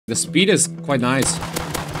The speed is quite nice.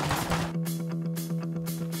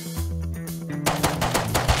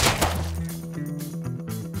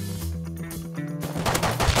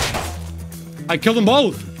 I killed them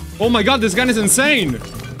both. Oh my god, this gun is insane.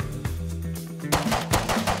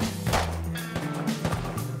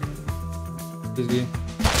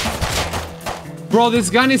 Bro, this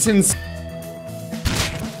gun is insane.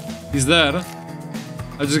 He's dead.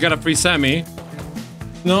 I just got a free semi.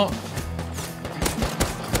 No.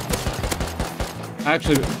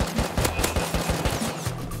 Actually...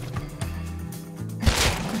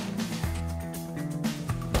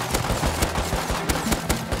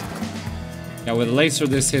 Yeah, with laser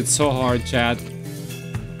this hits so hard, chat.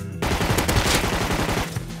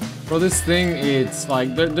 Bro, this thing, it's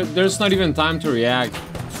like... there's not even time to react.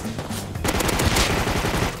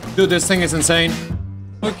 Dude, this thing is insane.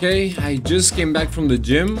 Okay, I just came back from the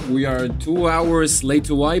gym. We are 2 hours late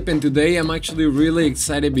to wipe, and today I'm actually really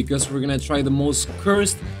excited because we're gonna try the most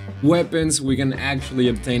cursed weapons we can actually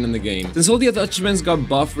obtain in the game. Since all the attachments got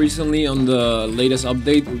buffed recently on the latest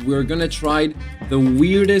update, we're gonna try the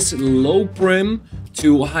weirdest low prim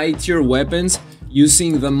to high tier weapons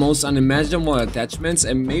using the most unimaginable attachments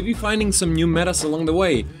and maybe finding some new metas along the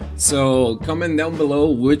way. So comment down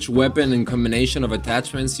below which weapon and combination of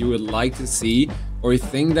attachments you would like to see or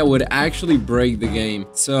think that would actually break the game.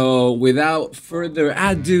 So without further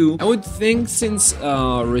ado, I would think since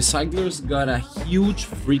recyclers got a huge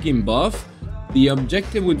freaking buff, the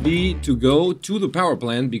objective would be to go to the power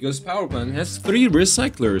plant because power plant has 3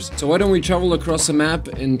 recyclers. So why don't we travel across the map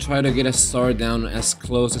and try to get a star down as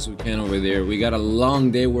close as we can over there. We got a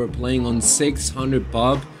long day, we're playing on 600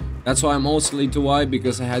 pub. That's why I'm also late to wipe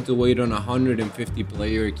because I had to wait on a 150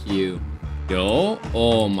 player queue. Yo,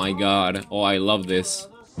 oh my god. Oh, I love this.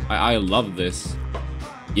 I love this.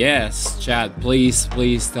 Yes, chat, please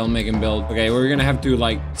tell me I can build. Okay, we're gonna have to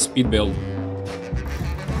like speed build.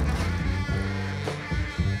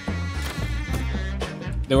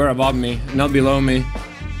 They were above me, not below me.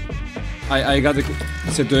 I got the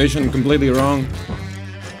situation completely wrong.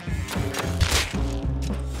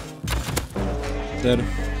 Dead.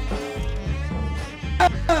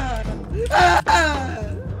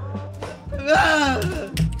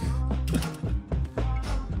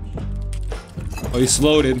 Oh, he's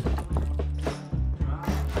loaded.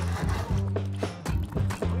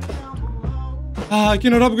 I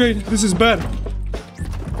cannot upgrade. This is bad.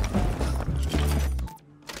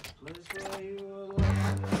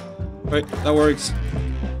 Wait, that works.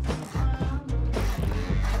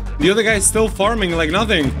 The other guy's still farming like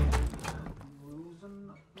nothing.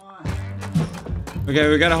 Okay,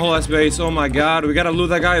 we got a whole ass base. Oh my god, we gotta loot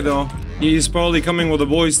that guy though. He's probably coming with the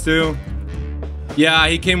boys too. Yeah,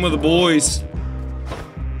 he came with the boys.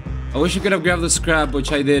 I wish I could have grabbed the scrap,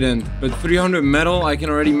 which I didn't. But 300 metal, I can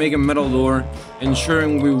already make a metal door,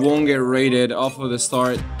 ensuring we won't get raided off of the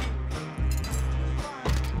start.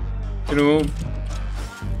 Can we move?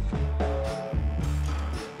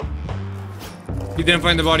 He didn't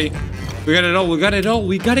find the body. We got it all, we got it all,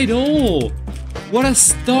 we got it all! What a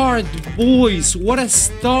start, boys! What a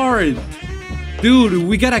start! Dude,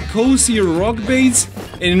 we got a cozy rock base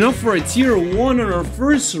and enough for a tier 1 on our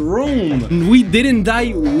first roam. We didn't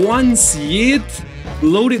die once yet.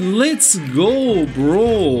 Loaded, let's go,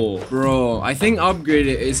 bro. Bro, I think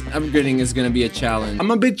upgrading is gonna be a challenge.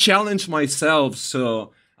 I'm a bit challenged myself,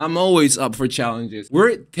 so I'm always up for challenges.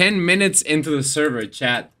 We're 10 minutes into the server,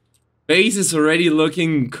 chat. Base is already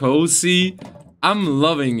looking cozy. I'm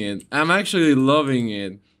loving it. I'm actually loving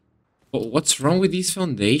it. But what's wrong with these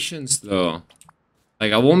foundations, though?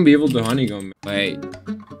 Like, I won't be able to honeycomb. Wait,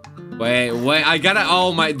 I gotta,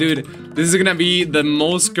 oh my, dude, this is gonna be the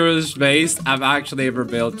most cursed base I've actually ever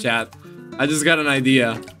built, chat. I just got an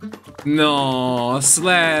idea. No,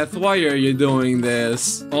 Sleth, why are you doing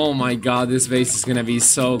this? Oh my god, this base is gonna be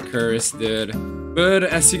so cursed, dude. But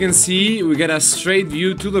as you can see, we get a straight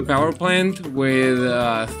view to the power plant with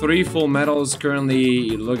 3 full metals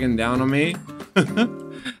currently looking down on me.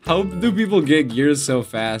 How do people get gears so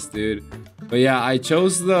fast, dude? But yeah, I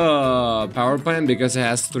chose the power plant because it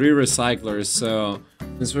has 3 recyclers, so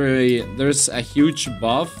since there's a huge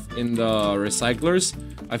buff in the recyclers,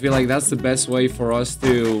 I feel like that's the best way for us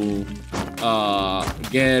to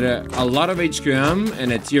get a lot of HQM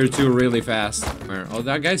and a tier 2 really fast. Oh,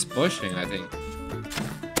 that guy's pushing, I think.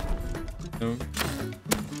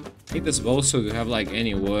 I need this also to have like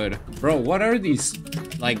any wood. Bro, what are these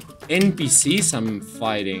like NPCs I'm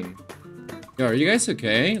fighting? Yo, are you guys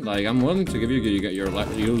okay? Like, I'm willing to give you your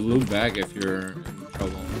loot back if you're in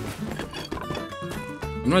trouble.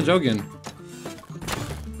 I'm not joking.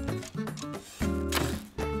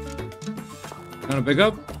 Wanna pick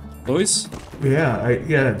up? Boys?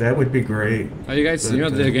 Yeah, that would be great. Are you guys new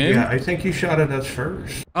at the game? Yeah, I think you shot at us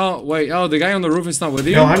first. Oh, wait. Oh, the guy on the roof is not with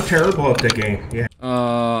you? No, I'm terrible at the game. Yeah.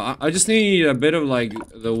 I just need a bit of, like,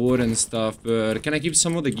 the wood and stuff, but can I keep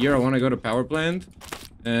some of the gear? I want to go to power plant.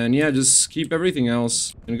 And yeah, just keep everything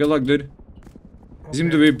else. And good luck, dude. You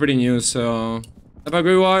seem to be pretty new, so... Have a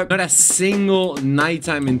great one. Not a single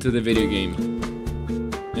nighttime into the video game.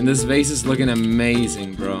 And this vase is looking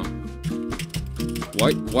amazing, bro.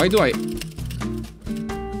 Why do I...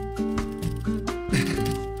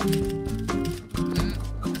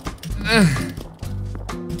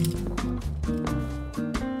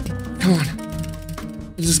 Come on.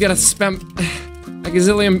 I just gotta spam a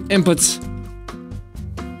gazillion inputs.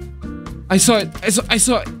 I saw it. I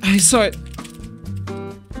saw it.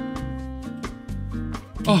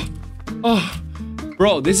 Oh.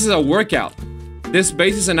 Bro, this is a workout. This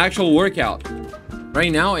base is an actual workout.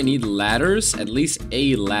 Right now, I need ladders, at least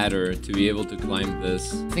a ladder, to be able to climb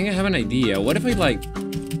this. I think I have an idea. What if I, like,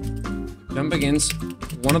 jump against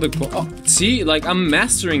one of the... Oh, see? Like, I'm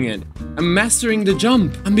mastering it. I'm mastering the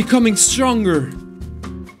jump. I'm becoming stronger.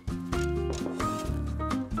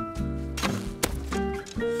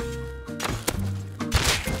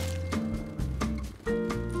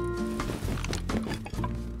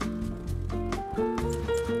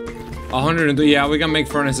 Yeah, we can make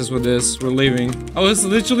furnaces with this. We're leaving. I was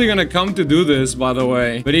literally gonna come to do this, by the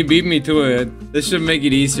way, but he beat me to it. This should make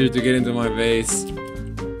it easier to get into my base.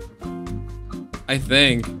 I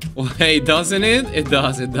think. Wait, doesn't it? It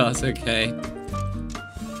does, okay.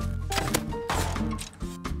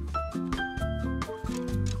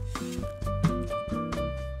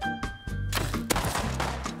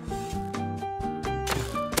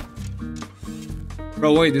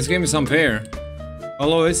 Bro, wait, this game is unfair. How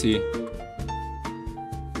low is he?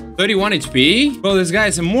 31 HP? Bro, this guy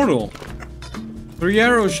is immortal. 3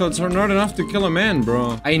 arrow shots are not enough to kill a man,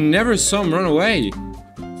 bro. I never saw him run away.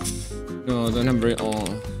 No, don't have oh.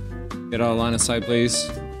 Get out of line of sight,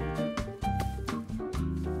 please.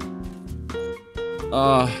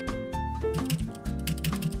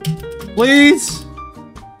 Please!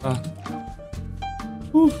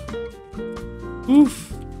 Oof.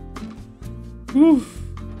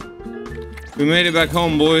 We made it back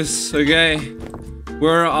home, boys. Okay.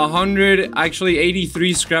 We're 100, actually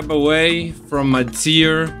 83 scrap away from a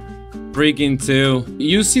tier freaking 2.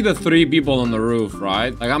 You see the 3 people on the roof,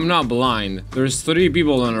 right? Like, I'm not blind. There's 3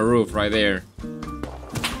 people on the roof right there.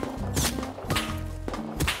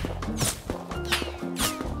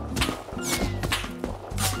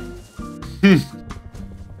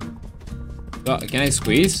 Can I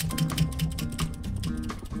squeeze?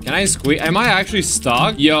 Can I squeeze? Am I actually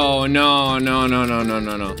stuck? Yo, no,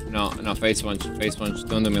 face punch,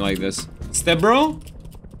 don't do me like this. Step bro?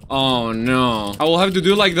 Oh no. I will have to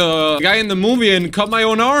do like the guy in the movie and cut my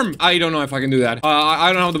own arm. I don't know if I can do that.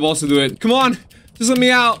 I don't have the balls to do it. Come on, just let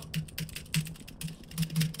me out.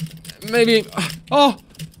 Maybe, oh,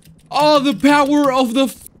 the power of the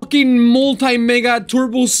fucking multi-mega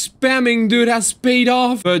turbo spamming, dude, has paid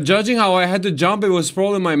off. But judging how I had to jump, it was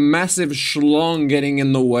probably my massive schlong getting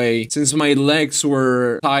in the way, since my legs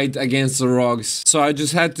were tied against the rocks. So I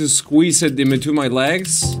just had to squeeze it in between my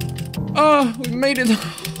legs. Oh, we made it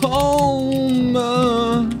home.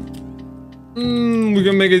 We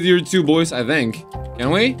can make it here too, boys, I think.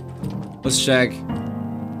 Can we? Let's check.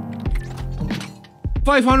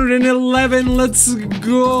 511, let's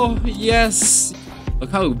go. Yes. Look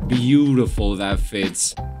how beautiful that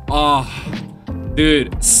fits. Oh,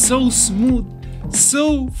 dude, so smooth.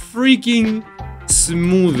 So freaking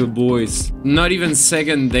smooth, boys. Not even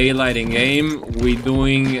second daylight in game. We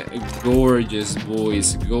doing gorgeous,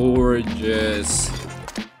 boys. Gorgeous.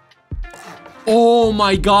 Oh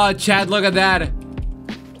my god, chat, look at that.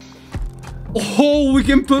 Oh, we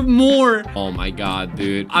can put more. Oh my god,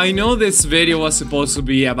 dude. I know this video was supposed to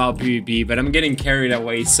be about PvP, but I'm getting carried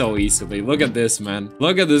away so easily. Look at this, man.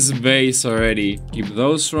 Look at this base already. Keep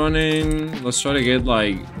those running. Let's try to get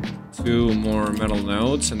like 2 more metal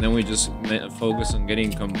nodes, and then we just focus on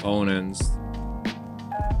getting components.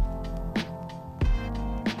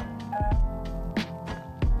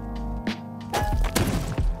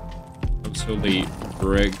 Absolutely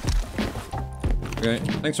rigged. Okay,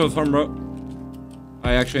 thanks for the farm, bro.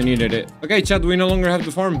 I actually needed it. Okay, chat, we no longer have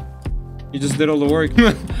to farm. You just did all the work.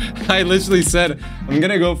 I literally said, I'm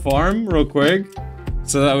gonna go farm real quick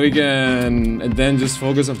so that we can then just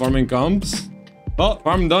focus on farming comps. Oh,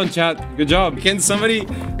 farm done, chat. Good job. Can somebody,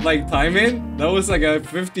 like, time it? That was like a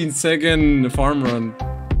 15-second farm run.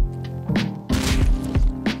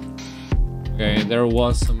 Okay, there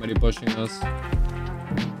was somebody pushing us.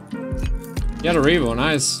 He had a Revo,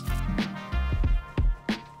 nice.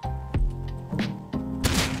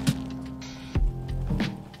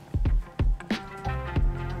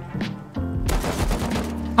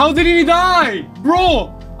 How did he die?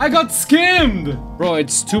 Bro, I got scammed. Bro,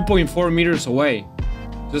 it's 2.4 meters away.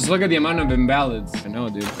 Just look at the amount of invalids. I know,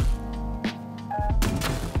 dude.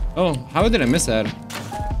 Oh, how did I miss that?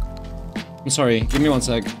 I'm sorry. Give me 1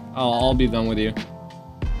 sec. I'll be done with you.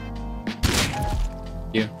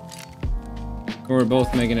 Yeah. We're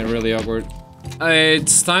both making it really awkward.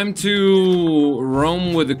 It's time to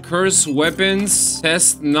roam with the cursed weapons.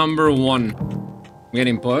 Test number 1. I'm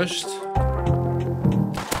getting pushed.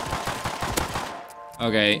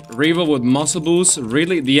 Okay, Revo with muscle boost.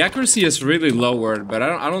 Really, the accuracy is really lowered, but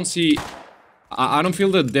I don't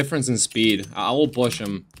feel the difference in speed. I will push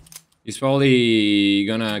him. He's probably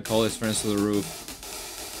gonna call his friends to the roof.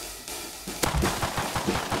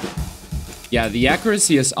 Yeah, the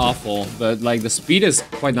accuracy is awful, but like the speed is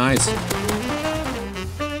quite nice.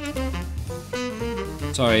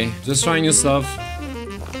 Sorry, just trying new stuff.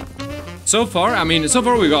 So far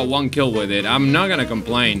we got 1 kill with it. I'm not gonna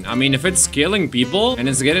complain. I mean, if it's killing people and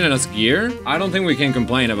it's getting us gear, I don't think we can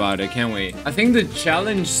complain about it, can we? I think the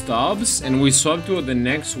challenge stops and we swap to the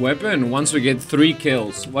next weapon once we get 3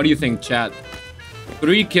 kills. What do you think, chat?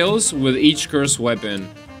 3 kills with each cursed weapon.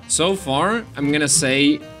 So far, I'm gonna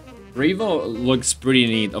say Revo looks pretty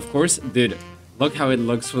neat. Of course, dude, look how it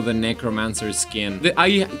looks with the Necromancer skin.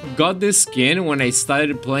 I got this skin when I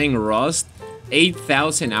started playing Rust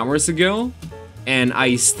 8,000 hours ago, and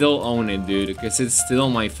I still own it, dude, because it's still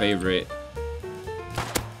my favorite.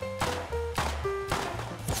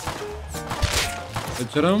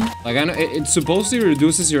 Hit him. Like, I know it supposedly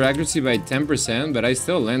reduces your accuracy by 10%, but I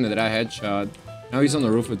still landed that headshot. Now he's on the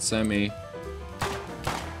roof with Semi.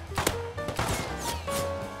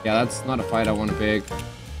 Yeah, that's not a fight I want to pick.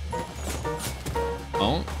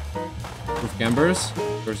 Oh, roof campers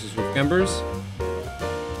versus roof campers.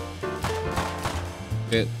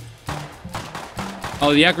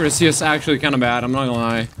 Oh, the accuracy is actually kind of bad, I'm not gonna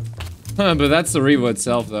lie. But that's the Revo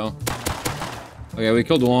itself, though. Okay, we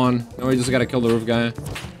killed 1. Now we just gotta kill the roof guy.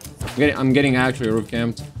 I'm getting actually roof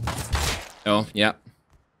camped. Oh, yeah.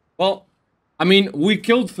 Well, I mean, we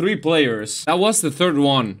killed 3 players. That was the 3rd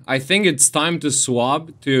one. I think it's time to swap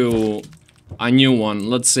to a new one.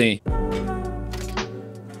 Let's see.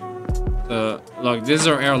 Look, this is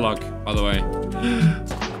our airlock, by the way.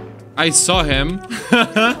 I saw him.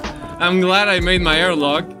 I'm glad I made my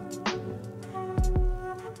airlock.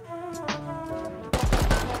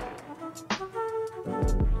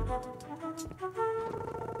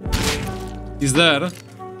 He's dead.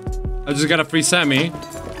 I just got a free Semi.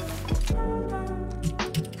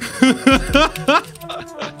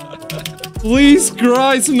 Please,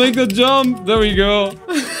 Christ, make the jump. There we go.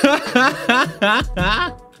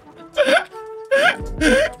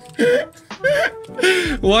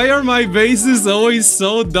 Why are my bases always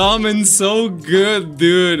so dumb and so good,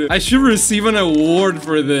 dude? I should receive an award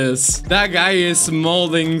for this. That guy is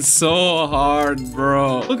molding so hard,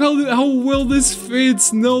 bro. Look how well this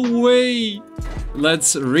fits. No way.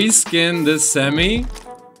 Let's reskin this Semi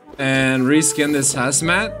and reskin this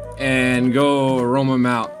hazmat and go roam him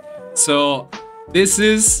out. So this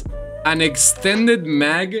is an extended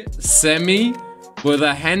mag Semi with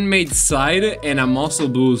a handmade sight and a muscle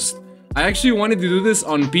boost. I actually wanted to do this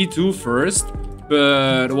on P2 first,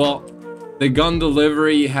 but, well, the gun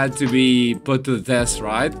delivery had to be put to the test,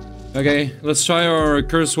 right? Okay, let's try our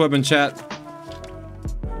cursed weapon, chat.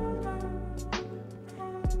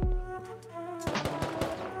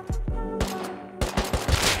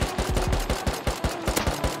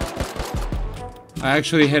 I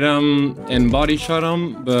actually hit him and body shot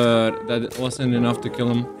him, but that wasn't enough to kill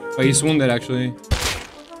him. But he's wounded, actually.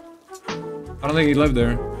 I don't think he lived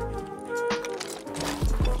there.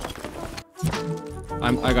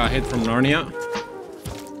 I got hit from Narnia.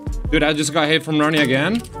 Dude, I just got hit from Narnia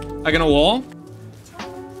again. Like in a wall.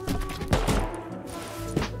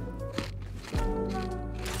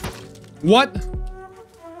 What?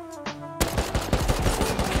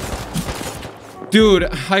 Dude,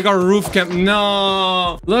 I got roof camp.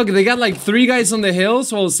 No. Look, they got like 3 guys on the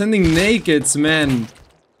hills while sending nakeds, man.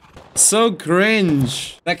 So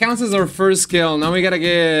cringe. That counts as our first kill. Now we gotta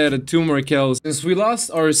get 2 more kills. Since we lost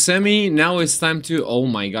our Semi, now it's time to... Oh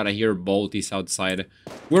my god, I hear Bolties outside.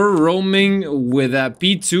 We're roaming with a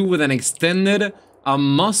P2 with an extended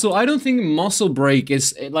muscle. I don't think muscle break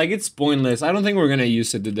is... Like, it's pointless. I don't think we're gonna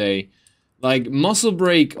use it today. Like, muscle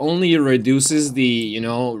break only reduces the, you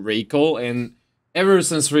know, recoil. And ever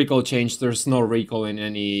since recoil changed, there's no recoil in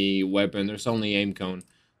any weapon. There's only aim cone.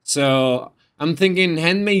 So... I'm thinking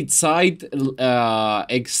handmade sight,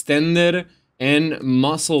 extended, and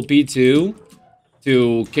muscle P2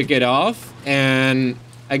 to kick it off. And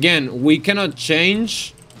again, we cannot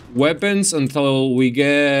change weapons until we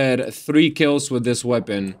get 3 kills with this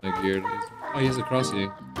weapon. Like here. Oh, he has a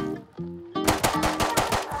crossy.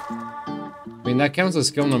 I mean, that counts as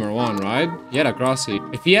skill number 1, right? He had a crossy.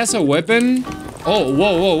 If he has a weapon... Oh,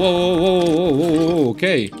 whoa, whoa, whoa, whoa, whoa, whoa, whoa, whoa,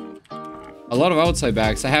 okay. A lot of outside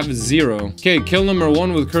backs. I have 0. Okay, kill number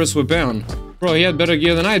 1 with cursed weapon. Bro, he had better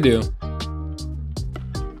gear than I do.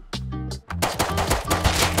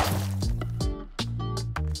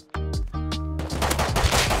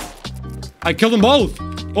 I killed them both!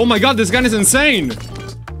 Oh my god, this gun is insane!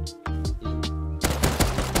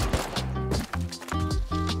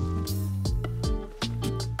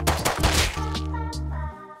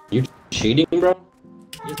 You cheating, bro?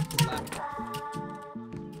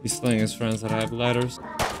 He's telling his friends that I have ladders.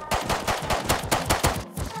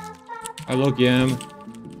 I look, yeah.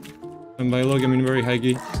 And by look, I mean very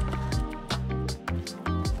high-key.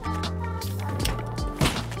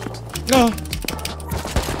 Ah!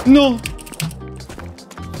 No!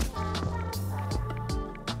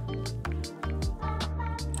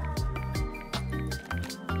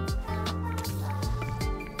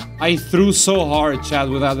 I threw so hard, chat,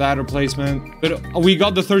 without that replacement. But we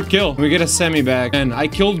got the 3rd kill. We get a semi back. And I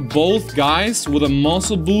killed both guys with a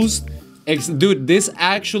muscle boost. Dude, this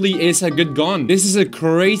actually is a good gun. This is a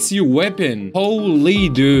crazy weapon. Holy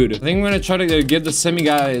dude. I think I'm gonna try to get the semi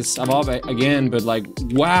guys above again. But like,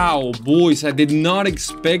 wow, boys. I did not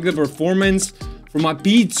expect the performance from my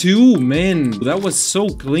P2, man. That was so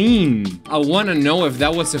clean. I want to know if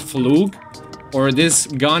that was a fluke. Or this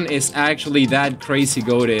gun is actually that crazy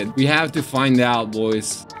goated. We have to find out,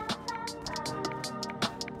 boys.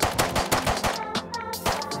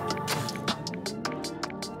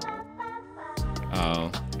 Oh.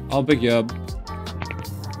 I'll pick you up.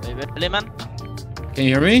 Really, man? Can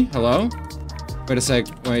you hear me? Hello? Wait a sec.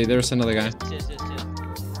 Wait, there's another guy. Yes.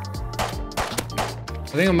 I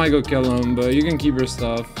think I might go kill him, but you can keep your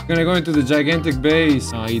stuff. I'm gonna go into the gigantic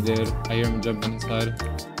base. Oh, he did. I hear him jumping inside.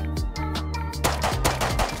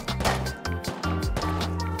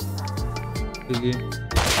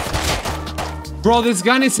 Bro, this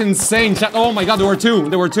gun is insane. Oh my god, there were 2.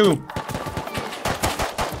 There were 2.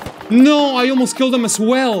 No, I almost killed him as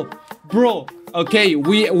well. Bro, okay,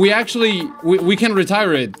 we actually can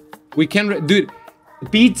retire it. We can dude,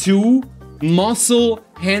 P2 muscle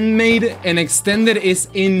handmade and extended is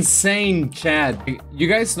insane, chat. You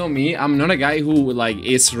guys know me. I'm not a guy who like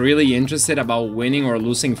is really interested about winning or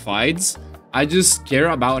losing fights. I just care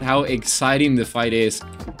about how exciting the fight is.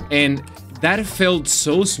 And that felt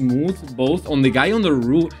so smooth, both on the guy on the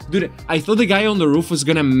roof. Dude, I thought the guy on the roof was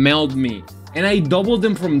gonna melt me. And I doubled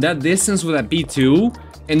him from that distance with a P2.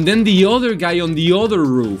 And then the other guy on the other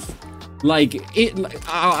roof. Like,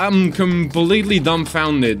 I'm completely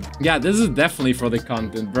dumbfounded. Yeah, this is definitely for the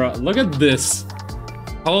content, bro. Look at this.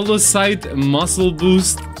 Holosight muscle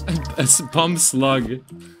boost pump slug.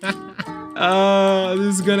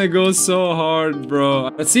 This is gonna go so hard, bro.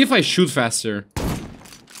 Let's see if I shoot faster.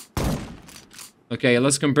 Okay,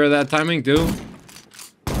 let's compare that timing too.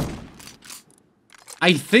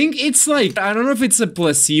 I think it's like, I don't know if it's a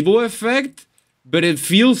placebo effect, but it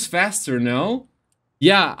feels faster, no?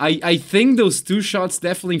 Yeah, I think those 2 shots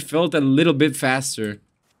definitely felt a little bit faster.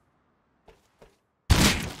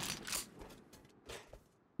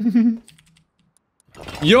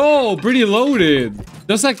 Yo, pretty loaded.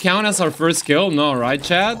 Does that count as our first kill? No, right,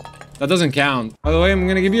 chat? That doesn't count. By the way, I'm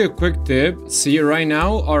gonna give you a quick tip. See, right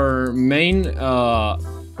now, our main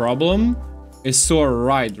problem is to our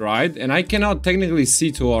right? And I cannot technically see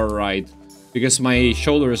to our right because my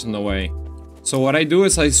shoulder is in the way. So what I do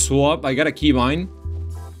is I swap. I got a keybind.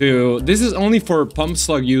 This is only for pump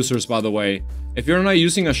slug users, by the way. If you're not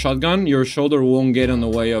using a shotgun, your shoulder won't get in the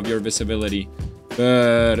way of your visibility.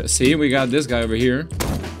 But see, we got this guy over here.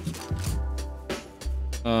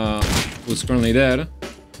 Who's currently dead.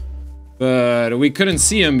 But we couldn't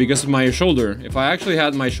see him because of my shoulder. If I actually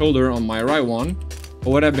had my shoulder on my right one, I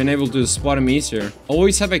would have been able to spot him easier.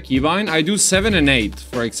 Always have a keybind. I do 7 and 8,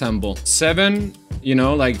 for example. 7, you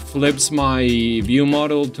know, like flips my view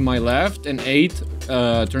model to my left, and 8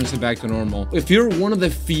 turns it back to normal. If you're one of the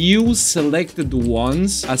few selected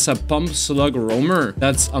ones as a pump slug roamer,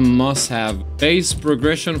 that's a must-have. Base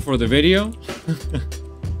progression for the video.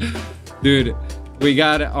 Dude, we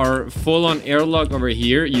got our full-on airlock over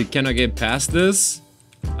here. You cannot get past this.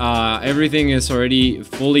 Everything is already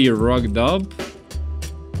fully rugged up.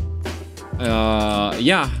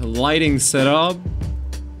 Yeah, lighting set up.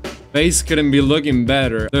 Base couldn't be looking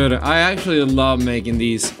better. Dude, I actually love making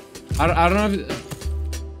these. I don't know if...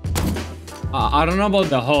 I don't know about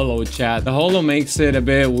the holo, chat. The holo makes it a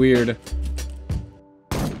bit weird.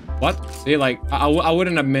 What? See, like, I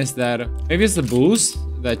wouldn't have missed that. Maybe it's the boost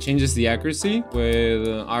that changes the accuracy with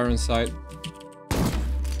iron sight.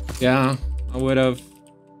 Yeah, I would have.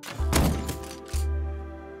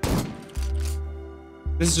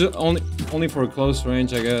 This is only for close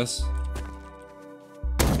range, I guess.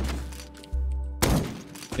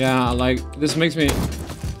 Yeah, like, this makes me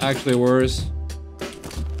actually worse.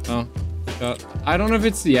 Oh, shot. I don't know if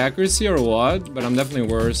it's the accuracy or what, but I'm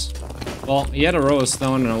definitely worse. Well, he had a row of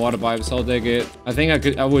stone and a water pipe, so I'll take it. I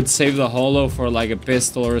think I would save the holo for like a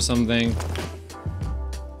pistol or something.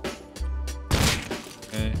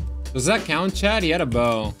 Okay. Does that count, chat? He had a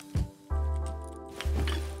bow.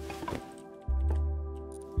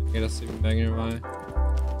 Get us even back nearby.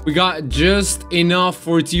 We got just enough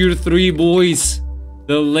for tier 3, boys.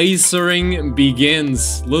 The lasering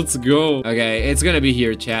begins. Let's go. Okay, it's gonna be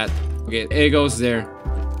here, chat. Okay, it goes there.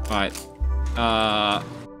 Alright.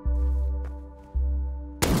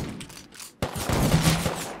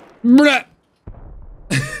 Bruh!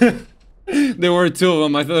 There were 2 of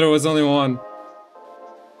them. I thought there was only 1.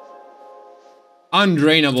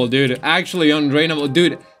 Undrainable, dude. Actually undrainable.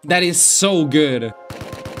 Dude, that is so good.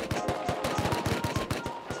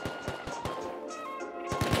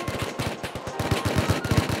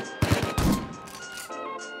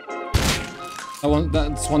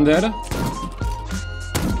 That's one dead.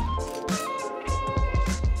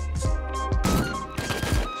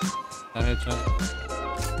 That headshot.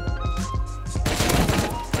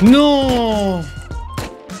 No!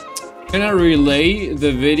 Can I relay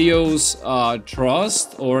the video's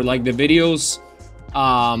trust or like the video's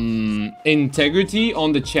integrity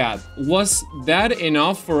on the chat? Was that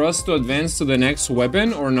enough for us to advance to the next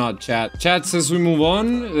weapon or not, chat? Chat says we move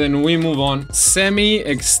on, then we move on.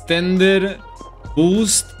 Semi-extended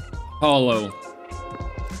boost hollow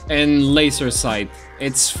and laser sight.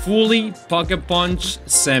 It's fully pocket punch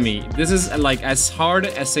semi. This is like as hard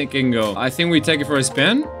as it can go. I think we take it for a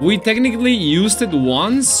spin. We technically used it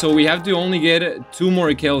once, so we have to only get 2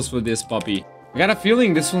 more kills with this puppy. I got a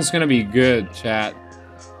feeling this one's gonna be good, chat.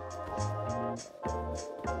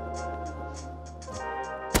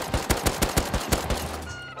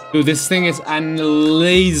 Dude, this thing is a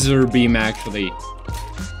laser beam, actually.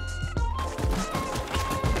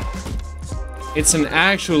 It's an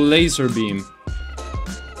actual laser beam.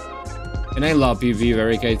 And I love PV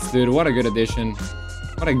barricades, dude. What a good addition.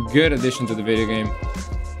 What a good addition to the video game.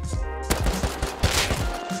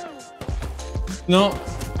 No.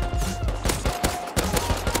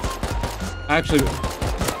 Actually...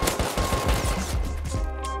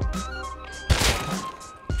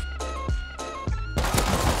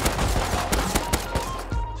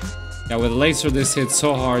 yeah, with laser this hits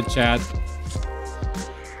so hard, chat.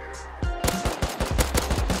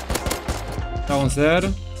 That one's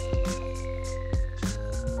dead.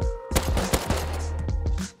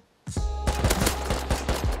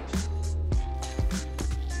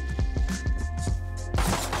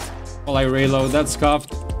 While I reload, that's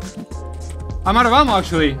scuffed. I'm out of ammo,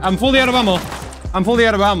 actually. I'm fully out of ammo. I'm fully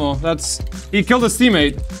out of ammo. That's... he killed his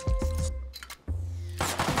teammate.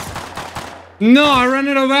 No, I ran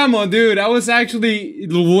out of ammo, dude. I was actually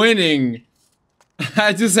winning.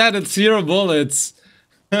 I just had 0 bullets.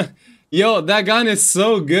 Yo, that gun is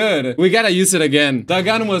so good. We gotta use it again. That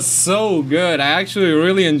gun was so good. I actually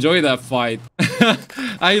really enjoyed that fight.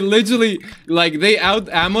 I literally, like, they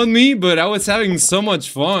out-ammoed me, but I was having so much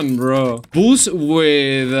fun, bro. Boost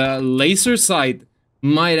with laser sight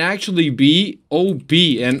might actually be OP.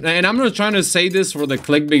 And I'm not trying to say this for the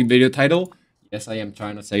clickbait video title. Yes, I am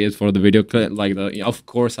trying to say it for the video clip, like of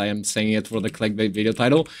course I am saying it for the clickbait video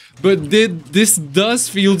title, but this does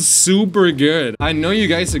feel super good. I know you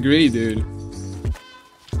guys agree, dude.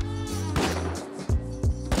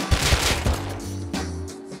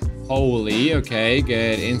 Holy, okay,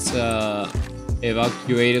 get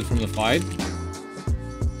evacuated from the fight.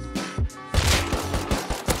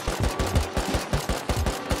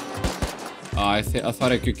 Oh, I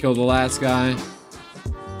thought I could kill the last guy.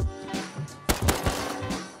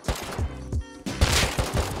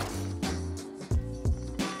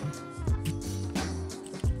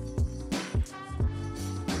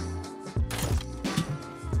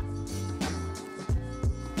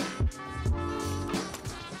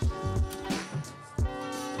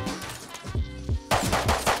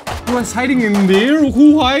 Was hiding in there?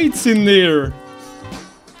 Who hides in there?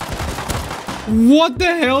 What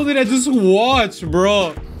the hell did I just watch,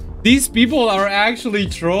 bro? These people are actually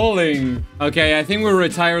trolling. Okay, I think we'll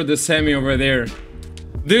retire the semi over there.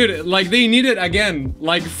 Dude, like they needed, again,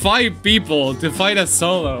 like 5 people to fight a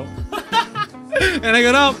solo. And I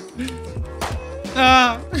got up.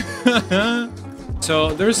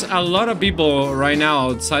 So there's a lot of people right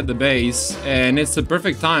now outside the base, and it's the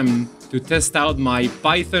perfect time to test out my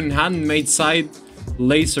Python handmade sight,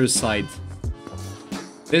 laser sight.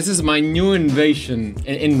 This is my new invention.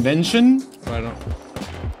 Invention? I don't.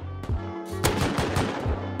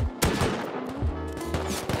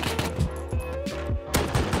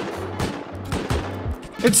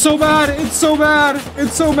 It's so bad! It's so bad!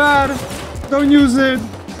 It's so bad! Don't use it!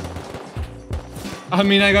 I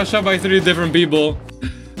mean, I got shot by 3 different people.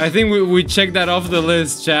 I think we checked that off the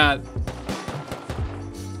list, chat.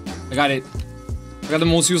 I got it. I got the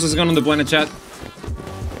most useless gun on the planet, chat.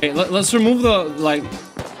 Okay, let's remove the, like...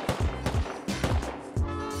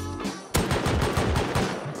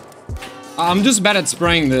 I'm just bad at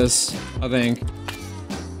spraying this, I think.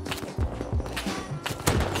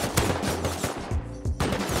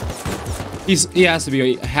 He has to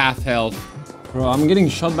be half health. Bro, I'm getting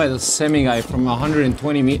shot by the semi guy from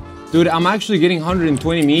 120 meters. Dude, I'm actually getting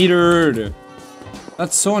 120 metered.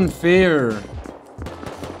 That's so unfair.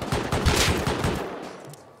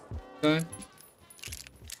 Okay.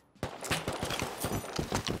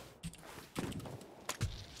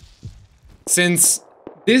 Since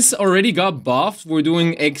this already got buffed, we're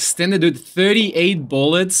doing extended with 38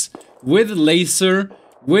 bullets with laser,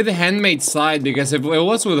 with handmade sight, because if it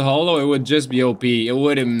was with holo, it would just be OP. It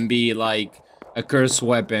wouldn't be like a cursed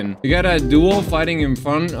weapon. We got a duo fighting in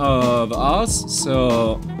front of us,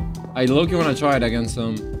 so I low-key want to try it against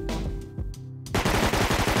them.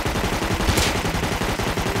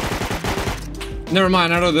 Never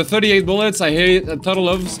mind, out of the 38 bullets, I hit a total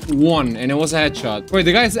of 1, and it was a headshot. Wait,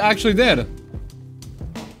 the guy's actually dead.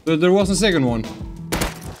 There was a second one.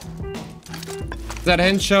 That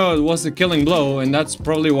headshot was the killing blow, and that's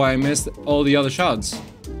probably why I missed all the other shots.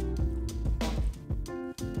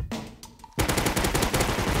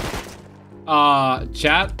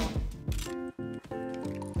 Chat?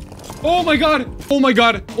 Oh my god! Oh my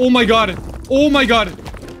god! Oh my god! Oh my god!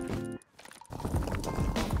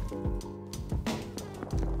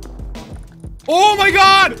 Oh my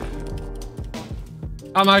god!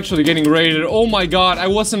 I'm actually getting raided. Oh my god, I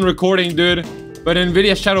wasn't recording, dude. But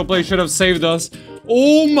Nvidia Shadowplay should have saved us.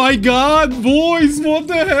 Oh my god, boys, what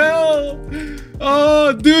the hell?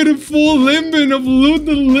 Oh, dude, full limbin of loot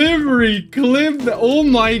delivery. Clip. Oh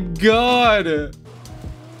my god.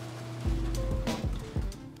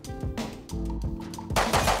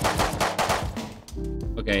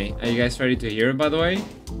 Okay, are you guys ready to hear it, by the way?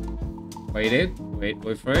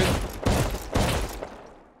 Wait for it.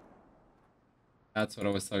 That's what I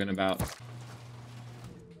was talking about.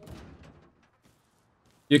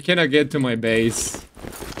 You cannot get to my base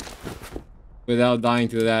without dying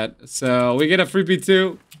to that. So we get a free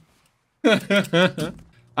P2.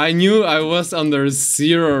 I knew I was under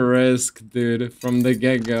 0 risk, dude, from the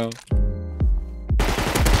get-go.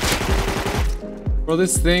 For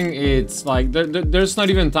this thing, it's like there's not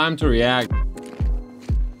even time to react.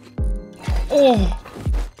 Oh,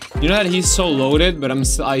 you know that he's so loaded, but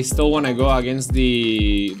I still want to go against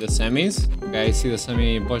the semis. Okay, I see the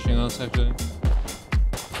semi pushing us actually.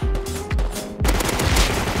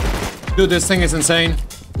 Dude, this thing is insane.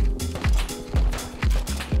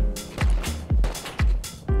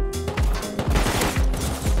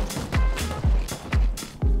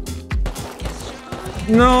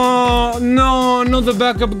 No, not the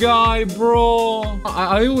backup guy, bro.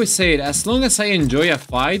 I always say it, as long as I enjoy a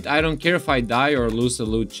fight, I don't care if I die or lose the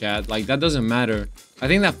loot, chat. Like, that doesn't matter. I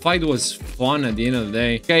think that fight was fun at the end of the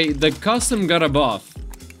day. Okay, the custom got a buff.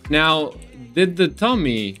 Now, did the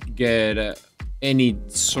Tommy get any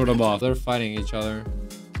sort of buff? They're fighting each other.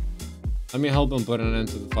 Let me help them put an end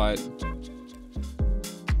to the fight.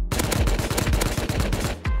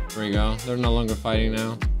 There we go. They're no longer fighting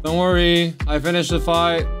now. Don't worry, I finished the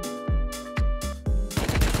fight.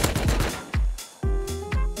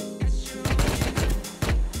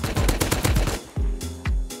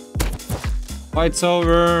 Fight's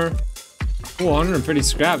over. Oh, 150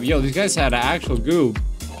 scrap. Yo, these guys had an actual goop.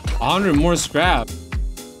 100 more scrap.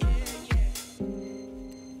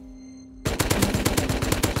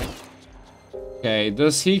 Okay,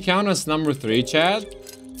 does he count as number 3, Chad?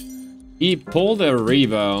 He pulled a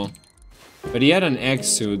Revo, but he had an X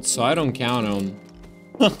suit, so I don't count him.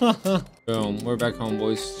 Boom, we're back home,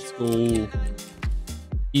 boys. Let's go.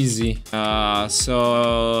 Easy.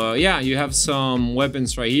 So yeah, you have some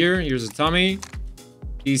weapons right here. Here's a Tommy.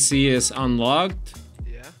 PC is unlocked.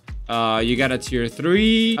 Yeah. You got a tier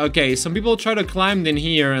 3. Okay, some people try to climb in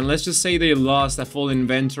here, and let's just say they lost a full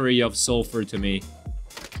inventory of sulfur to me.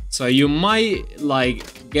 So you might,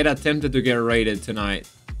 like, get attempted to get raided tonight.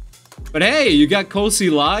 But hey, you got cozy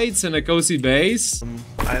lights and a cozy base.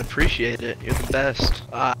 I appreciate it. You're the best.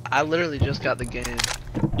 I literally just got the game.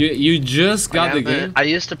 You just got the game? I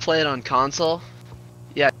used to play it on console.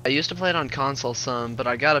 Yeah, I used to play it on console some, but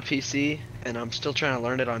I got a PC, and I'm still trying to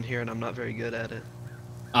learn it on here, and I'm not very good at it.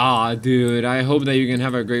 Ah, dude, I hope that you can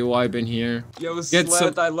have a great wipe in here. Yo,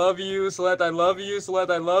 Sleth, I love you. Sleth, I love you. Sleth,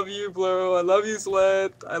 I love you, bro. I love you,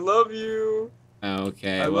 Sleth. I love you.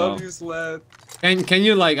 Okay, I love you, Sleth. Can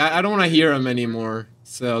you, like, I don't want to hear him anymore.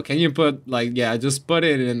 So, can you put, like, yeah, just put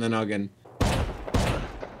it in the noggin.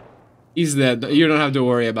 He's dead. You don't have to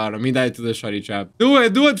worry about him. He died to the shotty trap. Do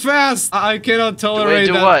it fast! I cannot tolerate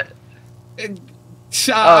do that. What?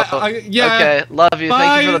 Yeah. Okay, love you.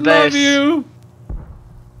 Bye, Thank you for the base. love you.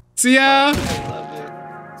 See ya.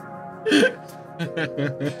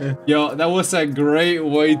 Yo, that was a great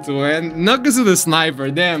way to end. Not because of the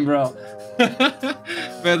sniper, damn, bro.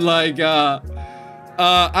 But like,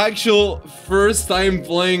 actual first time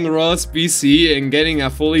playing Ross PC and getting a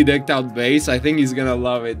fully decked out base. I think he's gonna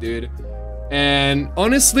love it, dude. And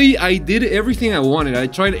honestly, I did everything I wanted. I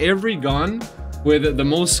tried every gun with the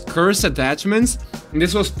most cursed attachments, and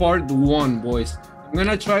this was part 1, boys. I'm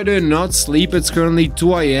gonna try to not sleep. It's currently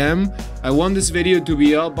 2 AM. I want this video to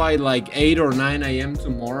be up by like 8 or 9 AM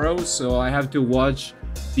tomorrow, so I have to watch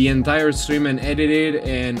the entire stream and edit it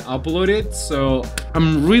and upload it. So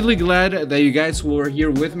I'm really glad that you guys were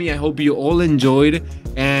here with me. I hope you all enjoyed,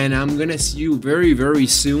 and I'm gonna see you very, very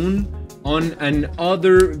soon on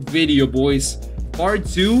another video, boys. Part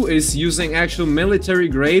 2 is using actual military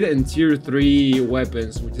grade and tier 3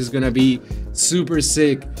 weapons, which is gonna be super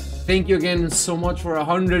sick. Thank you again so much for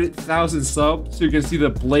 100,000 subs. You can see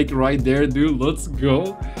the Blake right there, dude. Let's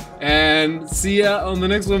go. And see ya on the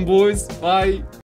next one, boys. Bye.